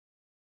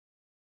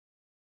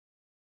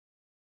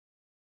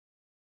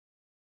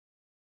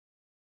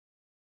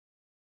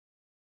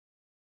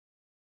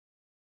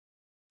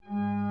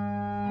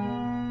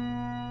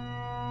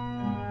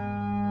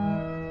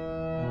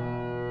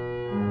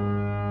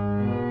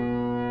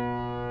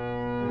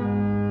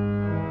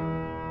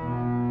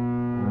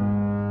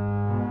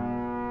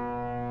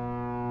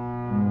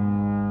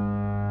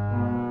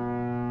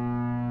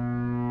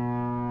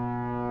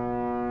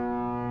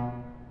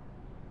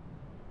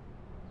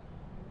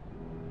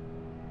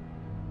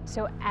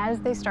So as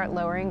they start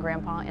lowering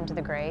Grandpa into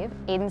the grave,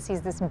 Aiden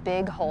sees this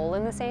big hole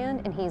in the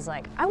sand, and he's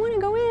like, I want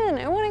to go in,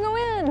 I want to go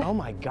in. Oh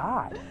my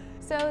God.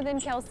 So then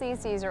Kelsey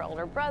sees her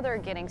older brother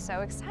getting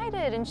so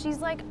excited, and she's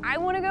like, I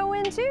want to go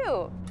in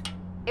too.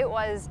 It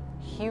was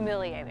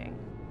humiliating,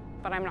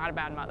 but I'm not a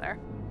bad mother.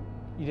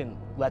 You didn't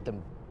let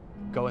them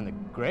go in the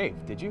grave,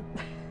 did you?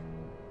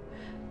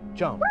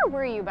 Joan. Where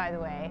were you, by the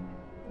way?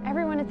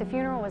 Everyone at the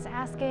funeral was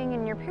asking,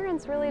 and your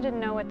parents really didn't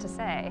know what to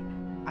say.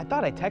 I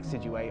thought I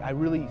texted you. I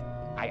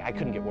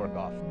couldn't get work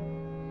off.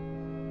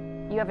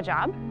 You have a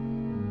job?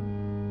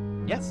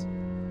 Yes.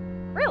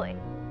 Really?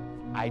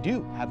 I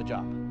do have a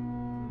job.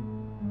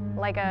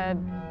 Like a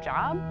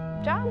job?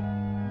 Job?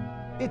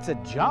 It's a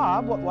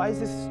job. Why is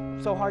this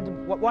so hard to,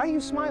 why are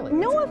you smiling?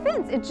 No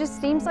offense, it just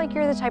seems like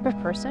you're the type of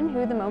person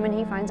who the moment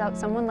he finds out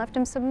someone left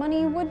him some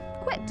money would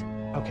quit.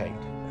 Okay,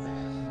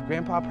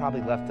 Grandpa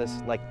probably left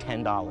us like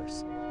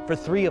 $10 for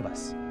 3 of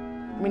us.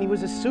 I mean, he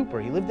was a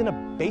super. He lived in a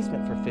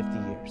basement for 50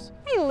 years.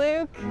 Hey,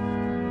 Luke.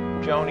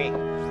 Joni.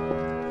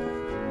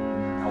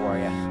 How are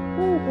ya?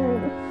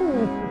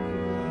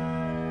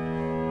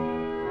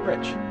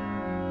 Rich.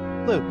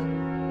 Luke.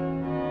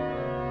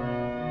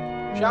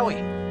 Shall we?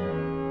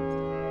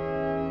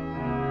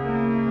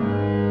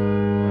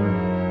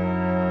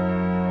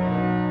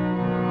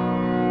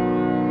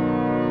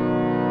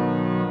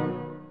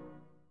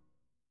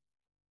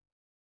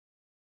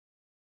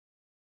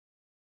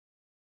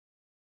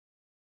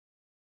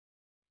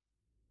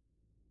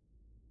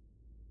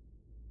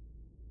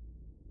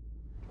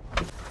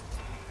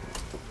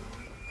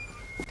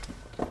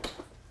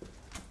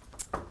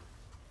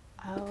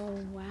 Oh,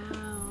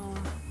 wow.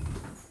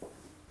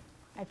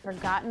 I'd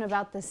forgotten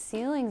about the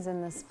ceilings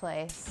in this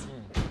place.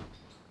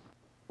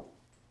 Do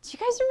you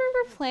guys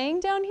remember playing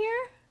down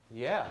here?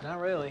 Yeah. Not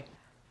really.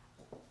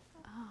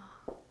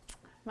 Oh,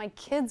 my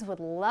kids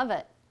would love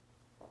it.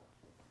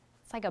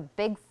 It's like a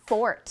big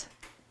fort.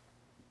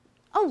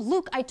 Oh,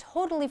 Luke, I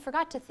totally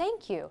forgot to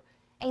thank you.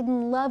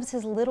 Aiden loves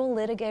his little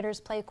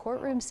litigators play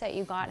courtroom set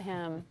you got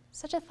him.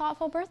 Such a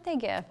thoughtful birthday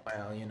gift.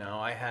 Well, you know,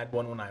 I had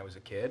one when I was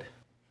a kid.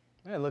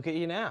 Yeah, look at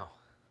you now.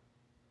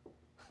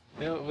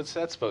 You know, what's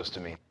that supposed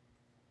to mean?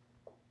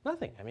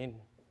 Nothing. I mean,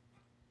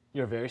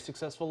 you're a very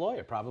successful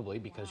lawyer, probably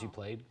because you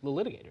played the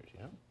litigators,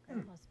 you know?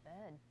 Grandpa's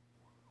bed.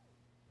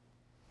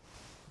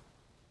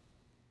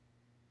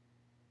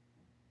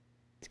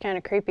 It's kind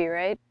of creepy,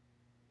 right?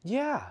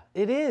 Yeah,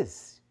 it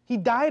is. He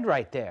died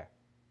right there.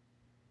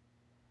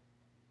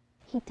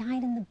 He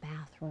died in the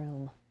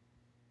bathroom.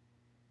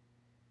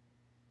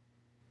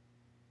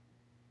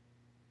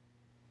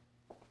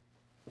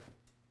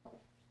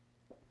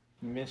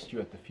 He missed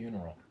you at the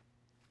funeral.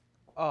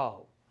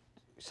 Oh,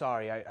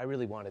 sorry. I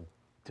really wanted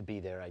to be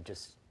there. I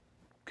just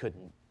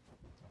couldn't.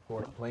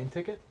 Afford a plane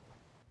ticket?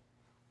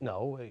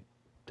 No, I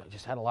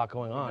just had a lot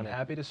going on. I'm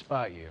happy to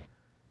spot you.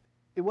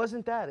 It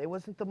wasn't that. It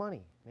wasn't the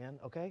money, man,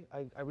 okay?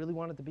 I really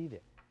wanted to be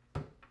there.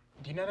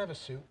 Do you not have a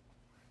suit?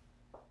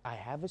 I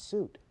have a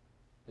suit.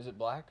 Is it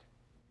black?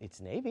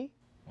 It's navy.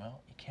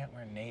 Well, you can't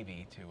wear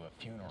navy to a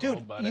funeral.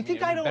 Dude, but you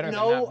think I don't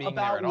know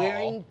about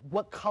wearing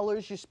what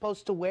colors you're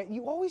supposed to wear?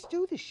 You always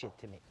do this shit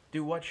to me.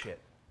 Do what shit?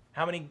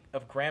 How many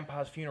of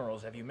Grandpa's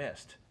funerals have you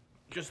missed?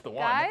 Just the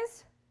one.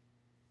 Guys?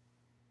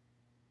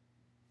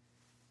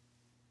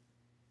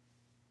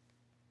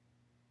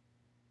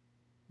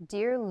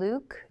 Dear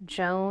Luke,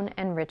 Joan,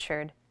 and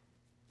Richard,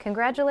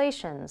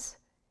 congratulations.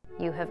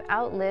 You have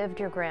outlived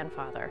your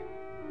grandfather.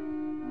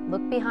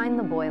 Look behind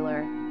the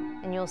boiler,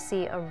 and you'll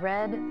see a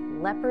red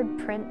leopard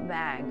print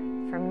bag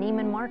from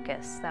Neiman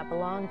Marcus that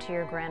belonged to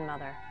your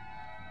grandmother.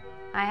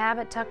 I have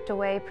it tucked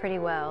away pretty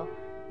well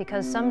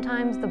because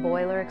sometimes the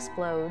boiler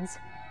explodes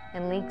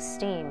and leaks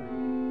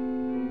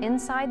steam.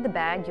 Inside the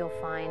bag you'll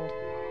find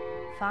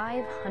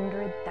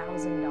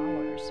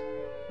 $500,000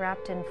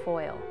 wrapped in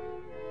foil.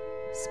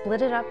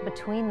 Split it up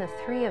between the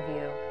 3 of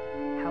you,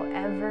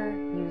 however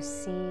you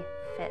see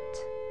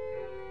fit.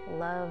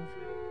 Love,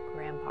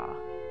 Grandpa.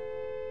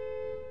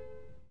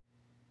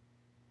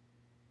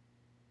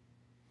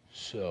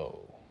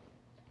 So,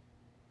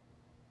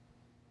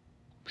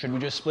 should we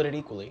just split it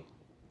equally?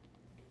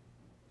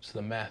 What's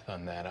the math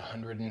on that?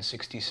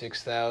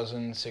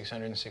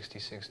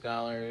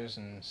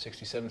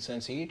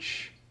 $166,666.67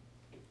 each?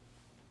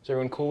 Is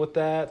everyone cool with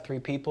that? 3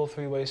 people,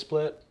 3-way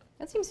split?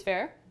 That seems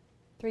fair.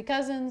 3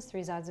 cousins,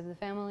 3 sides of the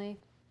family.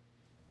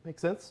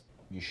 Makes sense?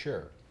 You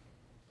sure?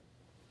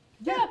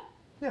 Yeah.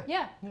 Yeah.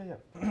 Yeah. Yeah.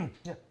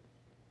 Yeah.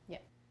 Yeah.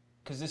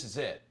 Because this is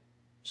it.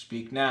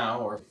 Speak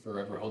now or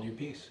forever hold your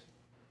peace.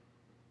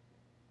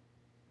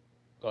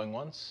 Going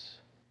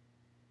once.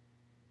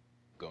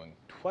 Going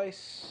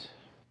twice.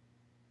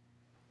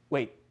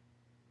 Wait,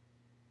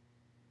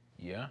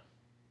 Yeah?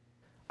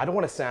 I don't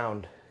want to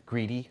sound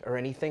greedy or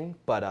anything,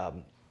 but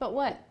But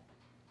what?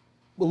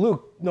 well,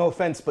 Luke, no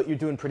offense, but you're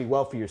doing pretty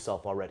well for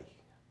yourself already.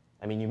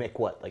 I mean, you make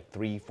what, like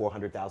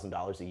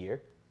 $300,000-$400,000 a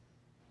year?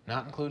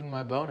 Not including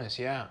my bonus,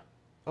 yeah.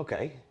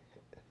 Okay.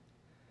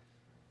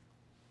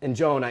 And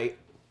Joan, I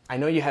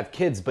know you have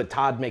kids, but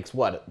Todd makes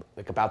what,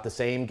 like about the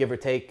same, give or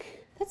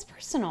take? That's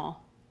personal.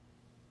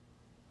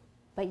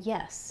 But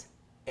yes.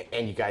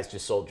 And you guys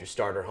just sold your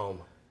starter home.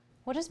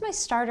 What does my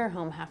starter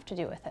home have to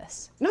do with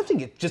this?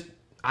 Nothing, it's just,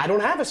 I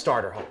don't have a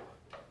starter home.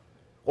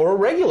 Or a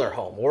regular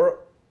home, or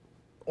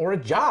a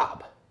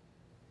job.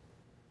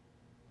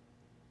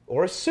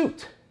 Or a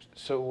suit.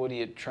 So what are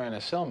you trying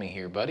to sell me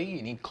here, buddy?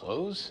 You need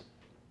clothes?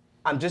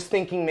 I'm just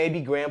thinking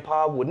maybe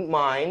Grandpa wouldn't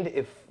mind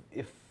if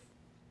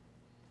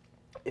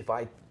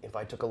I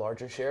took a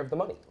larger share of the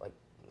money, like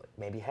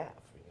maybe half.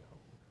 You know?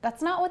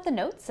 That's not what the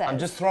note says. I'm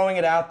just throwing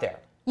it out there.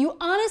 You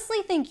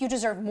honestly think you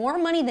deserve more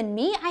money than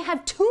me? I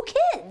have 2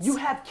 kids. You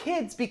have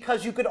kids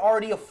because you could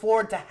already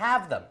afford to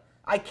have them.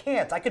 I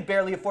can't. I could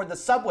barely afford the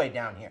subway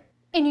down here.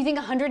 And you think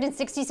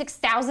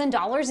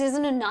 $166,000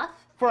 isn't enough?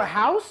 For a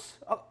house,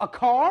 a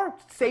car,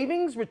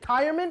 savings,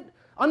 retirement,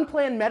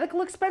 unplanned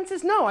medical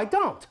expenses? No, I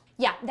don't.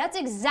 Yeah, that's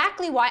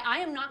exactly why I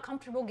am not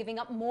comfortable giving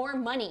up more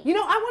money. You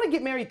know, I want to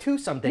get married too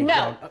someday.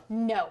 No,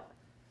 Joan. no.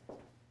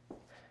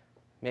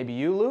 Maybe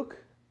you, Luke?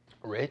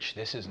 Rich,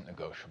 this isn't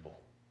negotiable.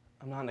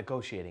 I'm not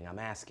negotiating, I'm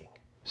asking.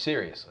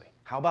 Seriously.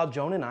 How about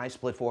Joan and I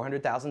split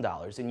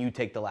 $400,000 and you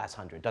take the last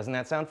 100? Doesn't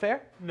that sound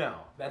fair? No,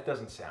 that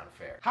doesn't sound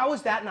fair. How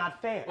is that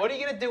not fair? What are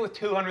you gonna do with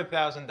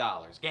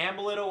 $200,000?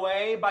 Gamble it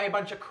away? Buy a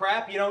bunch of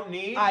crap you don't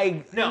need?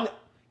 No.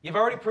 You've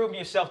already proven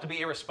yourself to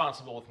be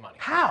irresponsible with money.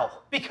 How?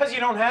 Because you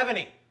don't have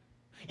any.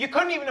 You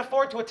couldn't even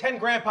afford to attend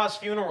Grandpa's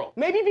funeral.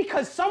 Maybe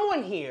because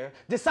someone here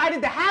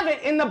decided to have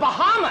it in the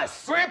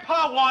Bahamas.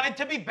 Grandpa wanted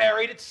to be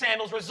buried at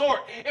Sandals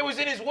Resort. It was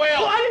in his will.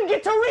 Well, I didn't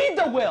get to read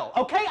the will,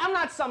 okay? I'm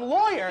not some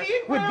lawyer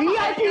with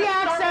VIP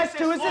access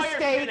to his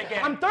estate.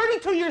 I'm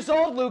 32 years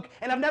old, Luke,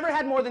 and I've never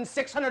had more than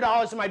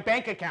 $600 in my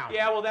bank account.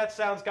 Yeah, well, that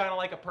sounds kind of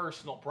like a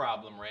personal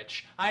problem,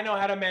 Rich. I know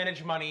how to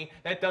manage money.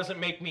 That doesn't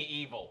make me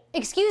evil.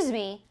 Excuse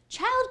me,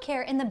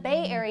 childcare in the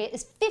Bay Area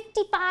is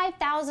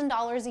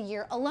 $55,000 a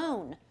year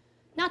alone.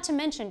 Not to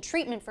mention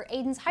treatment for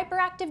Aiden's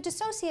hyperactive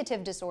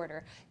dissociative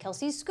disorder,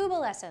 Kelsey's scuba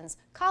lessons,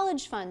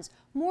 college funds,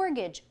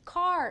 mortgage,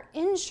 car,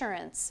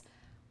 insurance.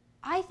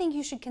 I think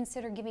you should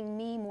consider giving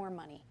me more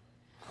money.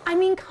 I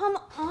mean, come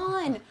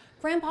on.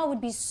 Grandpa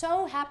would be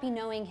so happy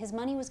knowing his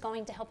money was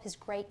going to help his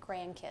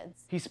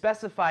great-grandkids. He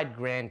specified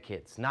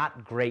grandkids,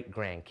 not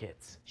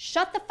great-grandkids.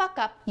 Shut the fuck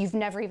up. You've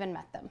never even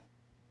met them.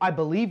 I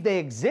believe they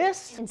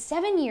exist. In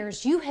 7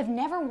 years, you have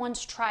never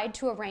once tried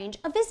to arrange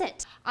a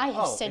visit. I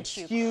have sent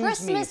you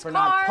Christmas me for cards.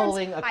 not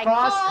pulling a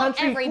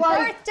cross-country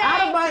flight birthday,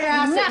 out of my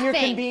ass at your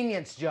nothing.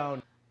 convenience,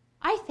 Joan.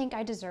 I think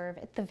I deserve,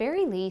 at the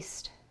very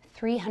least,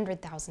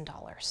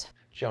 $300,000.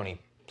 Joni,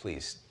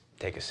 please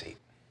take a seat.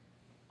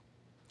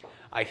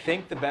 I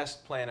think the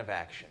best plan of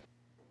action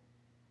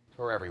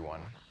for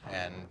everyone,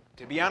 and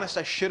to be honest,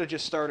 I should have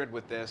just started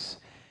with this,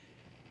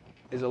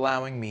 is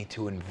allowing me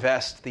to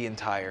invest the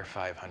entire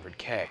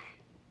 $500K.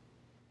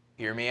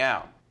 Hear me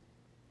out.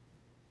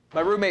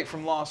 My roommate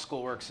from law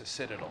school works at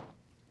Citadel.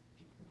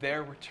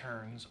 Their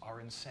returns are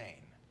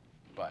insane,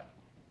 but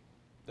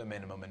the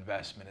minimum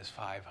investment is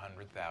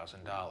 $500,000.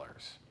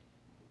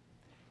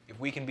 If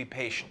we can be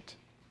patient,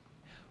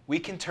 we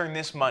can turn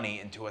this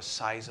money into a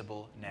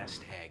sizable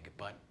nest egg,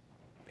 but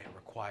it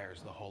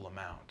requires the whole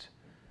amount.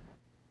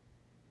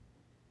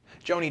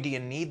 Joni, do you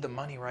need the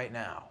money right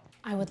now?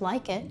 I would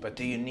like it. But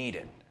do you need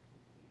it?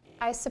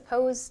 I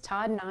suppose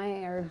Todd and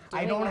I are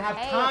doing I don't have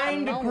okay time at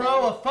the to moment.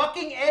 grow a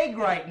fucking egg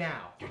right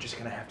now. You're just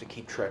gonna have to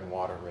keep treading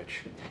water,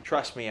 Rich.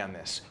 Trust me on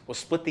this. We'll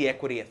split the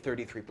equity at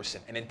 33%,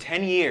 and in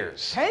 10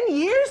 years... 10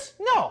 years?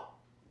 No.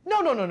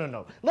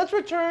 No. Let's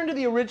return to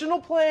the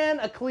original plan,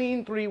 a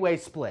clean 3-way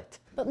split.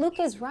 But Luke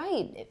is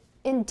right.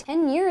 In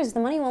 10 years, the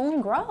money will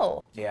only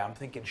grow. Yeah, I'm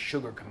thinking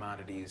sugar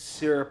commodities.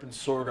 Syrup and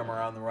sorghum are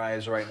on the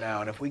rise right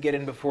now, and if we get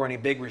in before any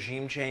big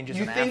regime changes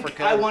in Africa... You think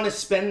I want to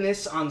spend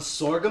this on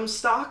sorghum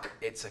stock?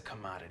 It's a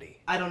commodity.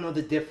 I don't know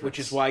the difference. Which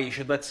is why you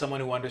should let someone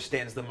who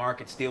understands the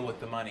markets deal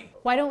with the money.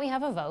 Why don't we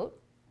have a vote?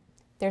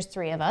 There's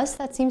 3 of us.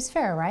 That seems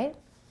fair, right?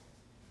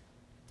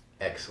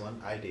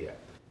 Excellent idea.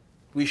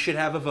 We should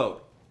have a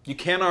vote. You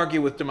can't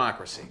argue with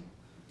democracy.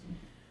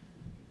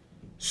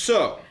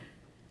 So,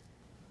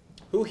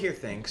 who here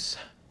thinks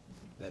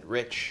that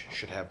Rich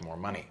should have more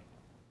money?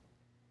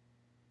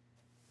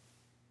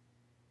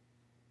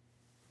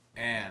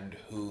 And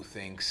who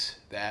thinks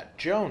that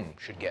Joan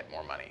should get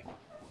more money?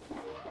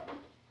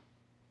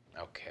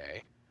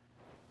 Okay.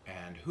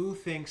 And who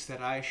thinks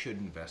that I should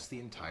invest the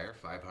entire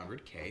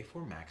 $500K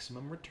for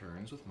maximum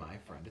returns with my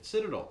friend at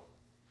Citadel?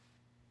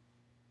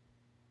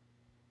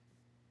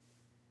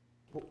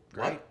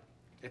 Great.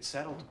 It's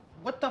settled.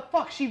 What the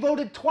fuck? She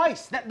voted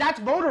twice. That's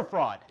voter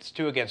fraud. It's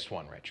 2 against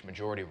 1, Rich.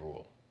 Majority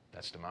rule.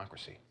 That's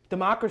democracy.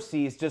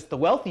 Democracy is just the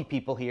wealthy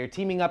people here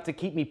teaming up to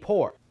keep me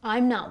poor.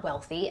 I'm not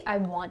wealthy. I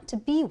want to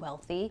be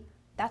wealthy.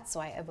 That's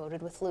why I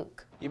voted with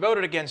Luke. You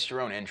voted against your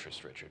own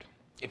interest, Richard.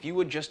 If you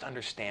would just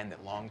understand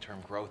that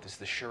long-term growth is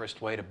the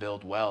surest way to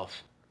build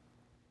wealth,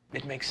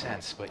 it makes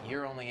sense, but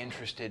you're only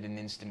interested in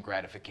instant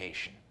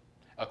gratification,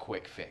 a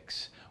quick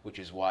fix, which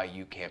is why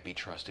you can't be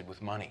trusted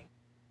with money.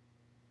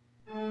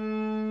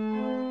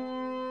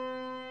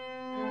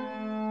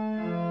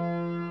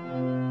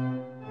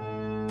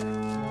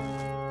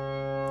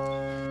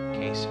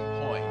 Case in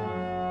point,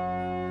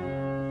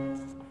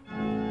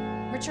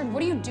 Richard,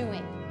 what are you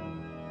doing?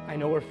 I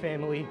know we're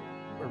family,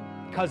 or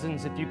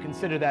cousins if you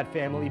consider that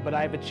family, but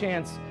I have a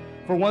chance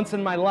for once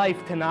in my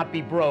life to not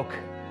be broke.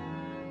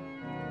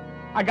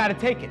 I gotta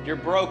take it. You're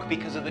broke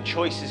because of the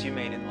choices you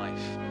made in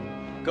life.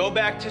 Go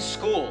back to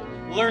school,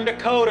 learn to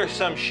code or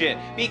some shit.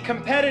 Be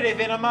competitive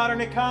in a modern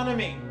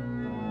economy.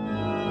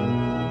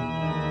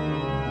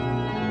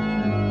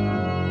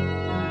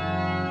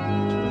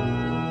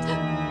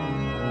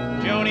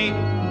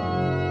 Joni.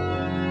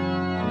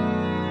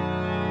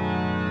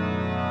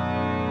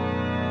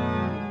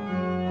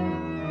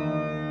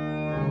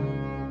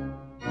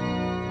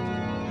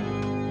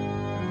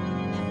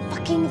 That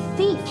fucking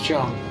thief.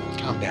 Joan,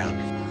 calm down.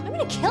 I'm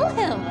gonna kill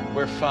him.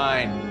 We're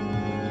fine.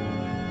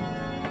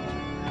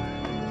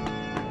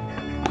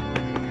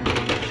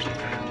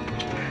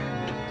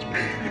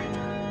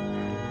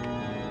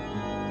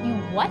 You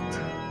what?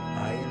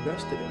 I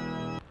invested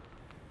it.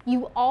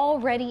 You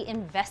already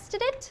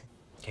invested it?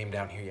 Came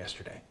down here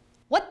yesterday.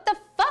 What the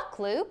fuck,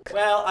 Luke?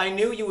 Well, I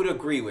knew you would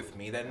agree with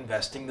me that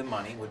investing the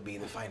money would be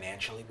the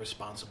financially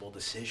responsible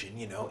decision,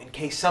 you know, in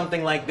case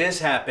something like this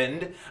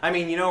happened. I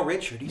mean, you know,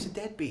 Richard, he's a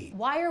deadbeat.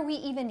 Why are we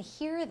even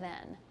here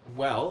then?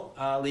 Well,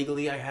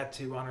 legally I had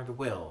to honor the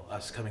will,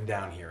 us coming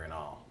down here and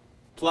all.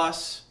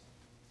 Plus,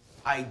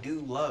 I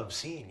do love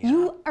seeing you.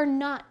 You are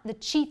not the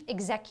chief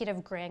executive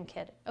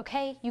grandkid,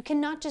 okay? You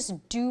cannot just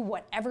do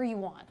whatever you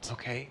want.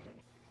 Okay,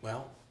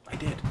 well, I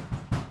did.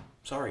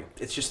 Sorry,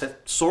 it's just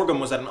that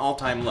sorghum was at an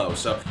all-time low,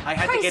 so I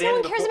had to get in. No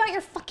one cares about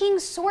your fucking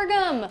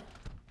sorghum.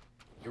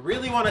 You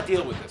really want to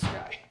deal with this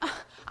guy?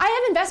 I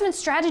have investment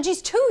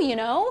strategies too, you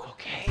know?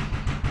 Okay,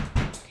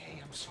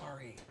 I'm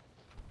sorry.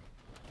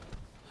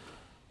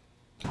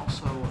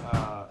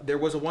 Also, there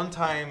was a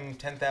one-time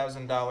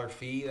 $10,000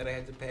 fee that I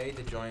had to pay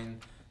to join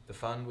the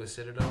fund with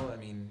Citadel. I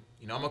mean,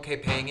 you know, I'm okay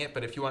paying it,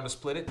 but if you want to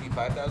split it, it'd be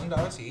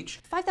 $5,000 each.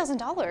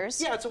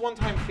 $5,000? Yeah, it's a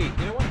one-time fee.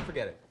 You know what?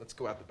 Forget it. Let's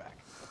go out the back.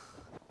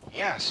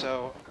 Yeah,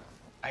 so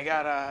I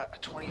got a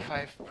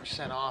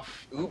 25%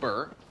 off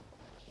Uber.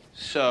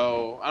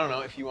 So, I don't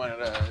know if you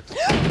wanted to...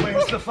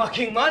 Where's the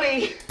fucking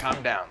money?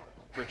 Calm down,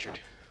 Richard.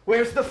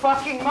 Where's the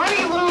fucking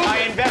money, Luke?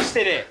 I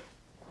invested it.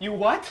 You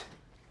what?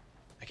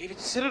 I gave it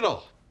to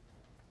Citadel.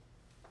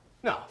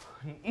 No.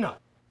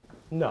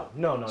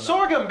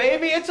 Sorghum,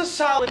 baby, it's a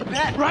solid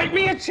bet. Write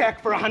me a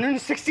check for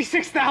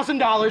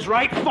 $166,000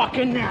 right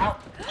fucking now.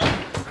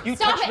 You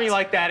Stop touch it. me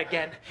like that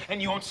again,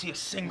 and you won't see a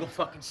single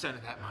fucking cent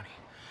of that money.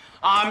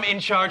 I'm in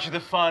charge of the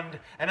fund,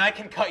 and I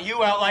can cut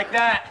you out like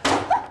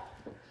that.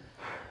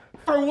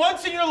 For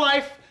once in your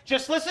life,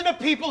 just listen to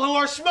people who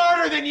are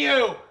smarter than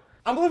you.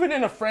 I'm living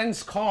in a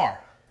friend's car.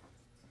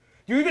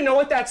 You even know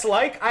what that's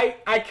like?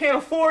 I can't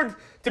afford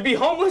to be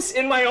homeless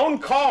in my own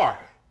car.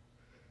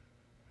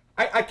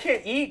 I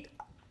can't eat.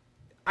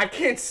 I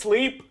can't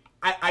sleep.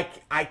 I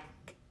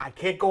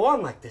can't go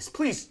on like this.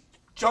 Please,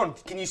 Joan,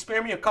 can you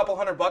spare me a couple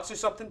 $100 or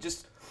something?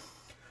 Just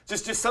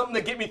something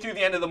to get me through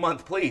the end of the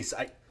month, please.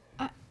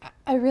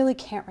 I really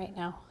can't right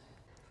now.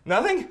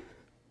 Nothing?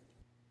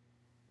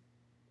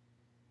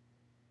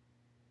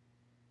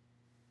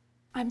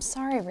 I'm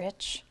sorry,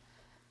 Rich.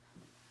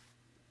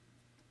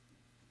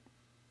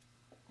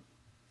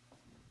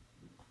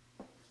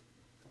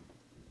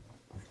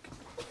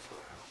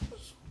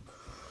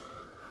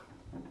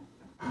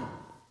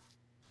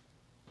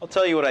 I'll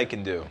tell you what I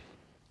can do.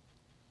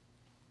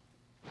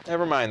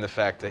 Never mind the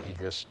fact that you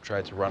just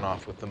tried to run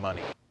off with the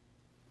money,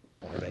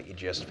 or that you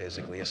just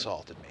physically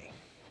assaulted me.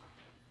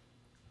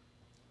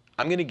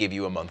 I'm going to give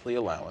you a monthly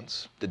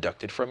allowance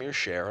deducted from your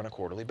share on a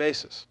quarterly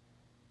basis.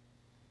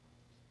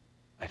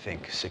 I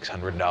think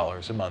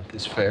 $600 a month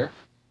is fair.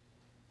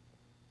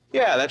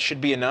 Yeah, that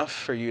should be enough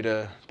for you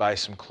to buy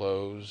some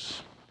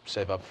clothes,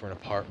 save up for an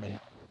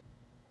apartment.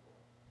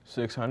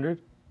 600?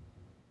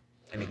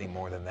 Anything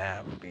more than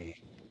that would be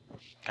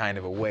kind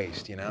of a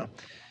waste, you know?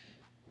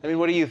 I mean,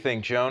 what do you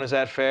think, Joan? Is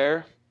that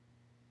fair?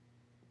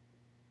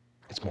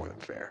 It's more than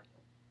fair.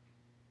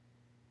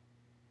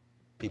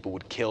 People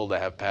would kill to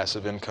have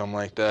passive income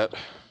like that.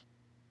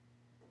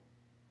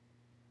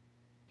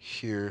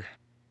 Here.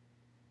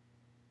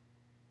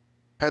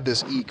 Had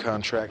this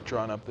e-contract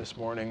drawn up this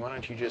morning. Why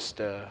don't you just,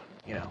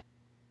 you know,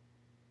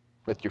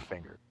 with your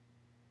finger.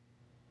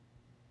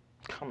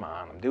 Come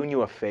on, I'm doing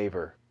you a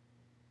favor.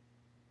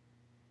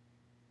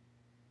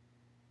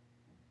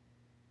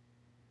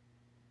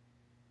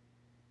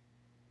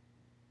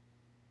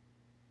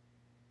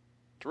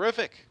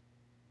 Terrific.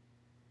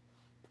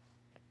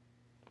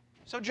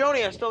 So,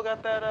 Joni, I still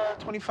got that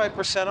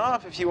 25%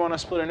 off if you want to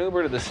split an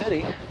Uber to the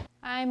city.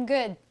 I'm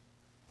good.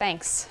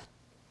 Thanks.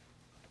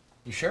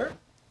 You sure?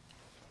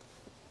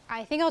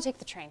 I think I'll take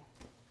the train.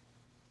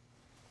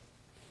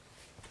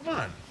 Come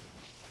on.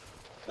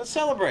 Let's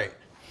celebrate.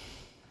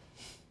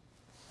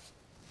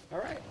 All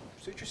right,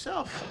 suit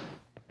yourself.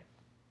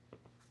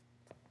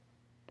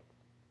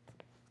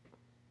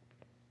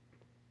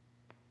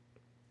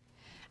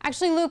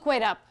 Actually, Luke,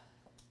 wait up.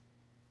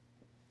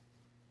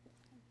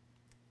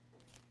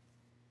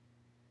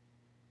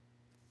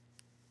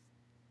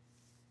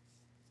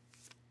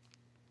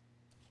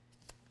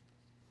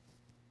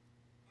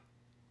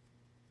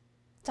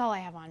 all I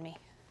have on me.